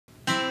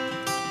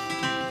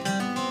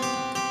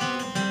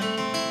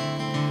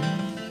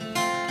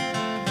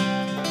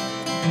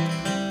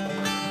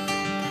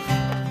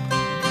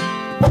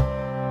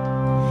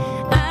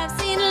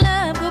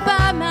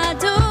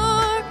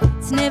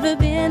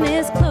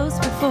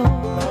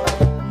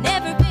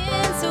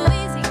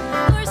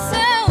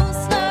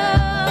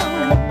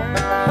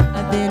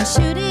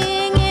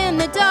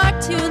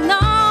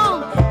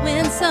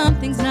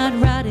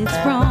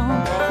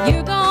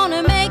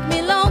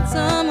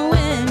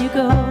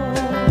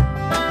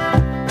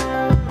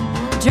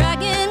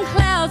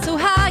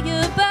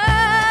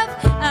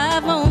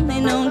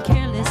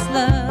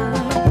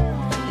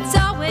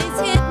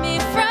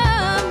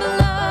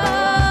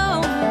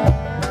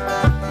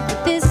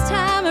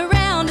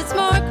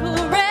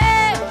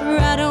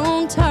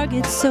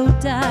target's so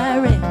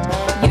direct.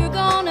 You're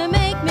gonna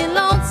make me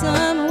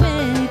lonesome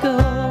when you go.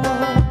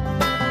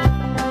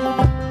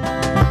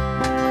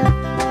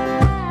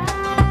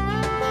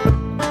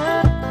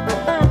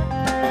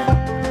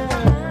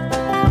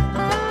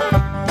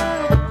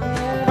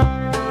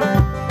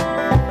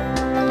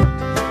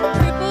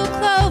 Purple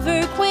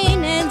clover,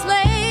 queen anne's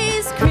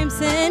lace,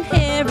 crimson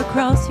hair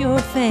across your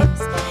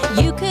face.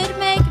 You could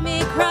make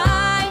me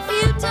cry if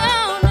you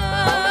don't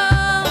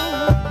know.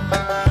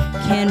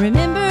 Can't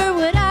remember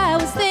what I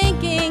was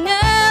thinking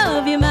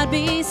of. You might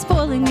be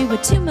spoiling me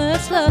with too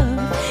much love.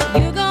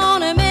 You're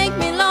gonna make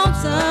me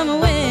lonesome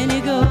when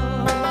you go.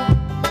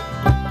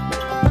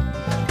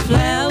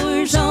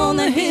 Flowers on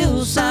the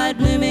hillside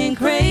blooming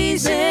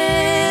crazy,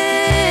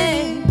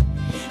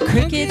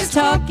 crickets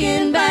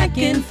talking back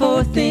and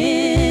forth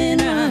in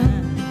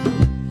rhyme.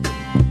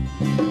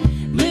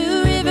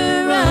 Blue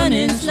river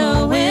running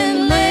slow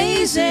and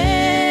lazy.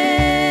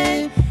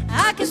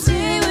 I could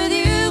stay with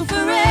you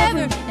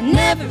forever and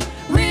never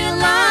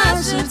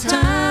realize the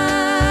time.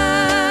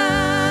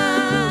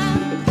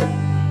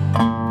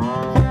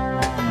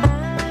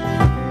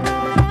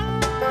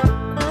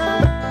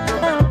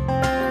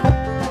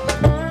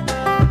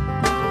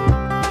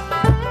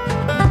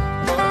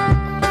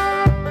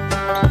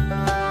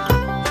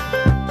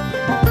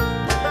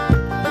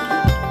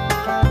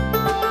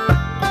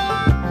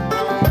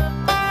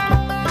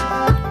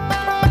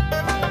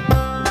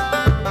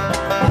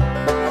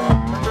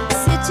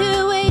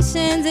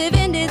 Situations have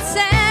ended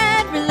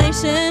sad,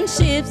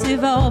 relationships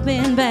have all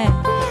been bad.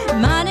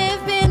 Mine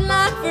have been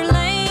like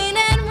Verlaine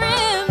and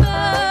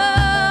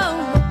Rimbaud.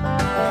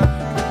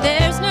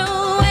 There's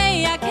no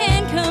way I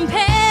can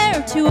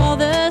compare to all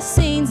the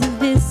scenes of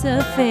this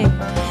affair.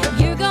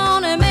 You're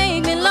gonna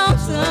make me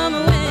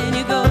lonesome when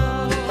you go.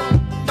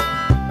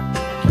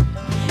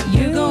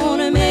 You're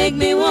gonna make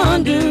me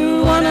wonder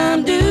what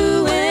I'm doing,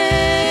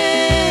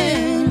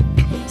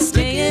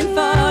 staying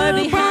far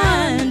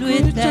behind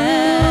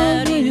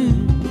without you.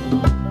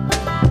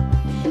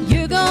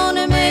 You're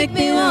gonna make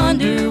me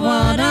wonder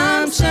what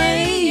I'm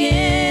saying.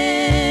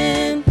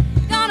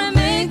 Gonna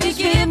make me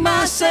give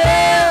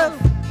myself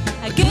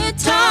a good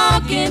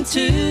talking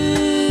to.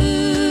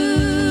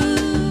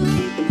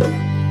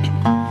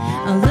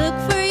 I'll look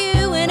for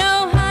you in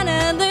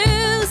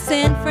Honolulu,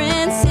 San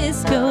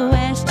Francisco,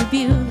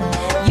 Ashtabula.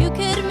 You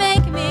could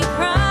make me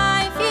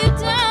cry if you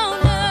don't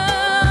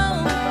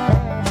know,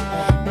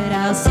 but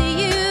I'll see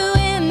you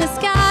in the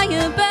sky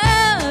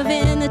above,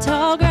 in the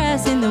tall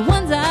grass, in the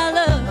ones I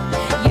love.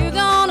 You're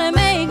gonna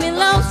make me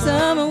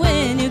lonesome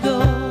when you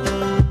go.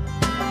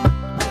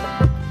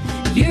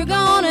 You're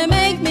gonna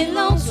make me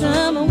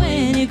lonesome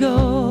when you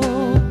go.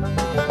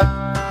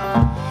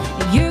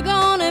 You're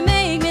gonna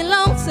make me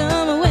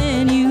lonesome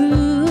when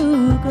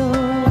you go.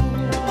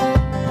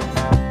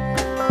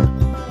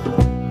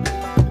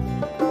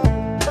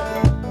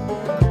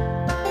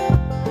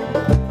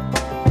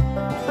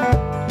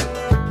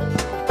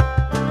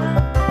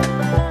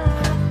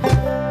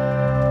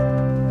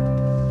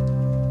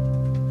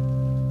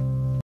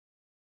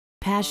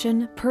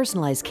 Passion,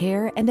 personalized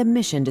care, and a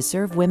mission to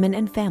serve women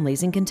and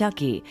families in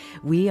Kentucky.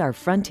 We are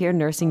Frontier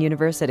Nursing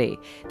University.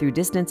 Through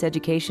distance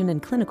education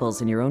and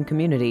clinicals in your own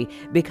community,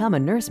 become a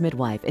nurse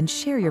midwife and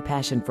share your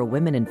passion for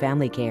women and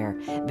family care.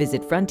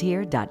 Visit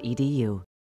frontier.edu.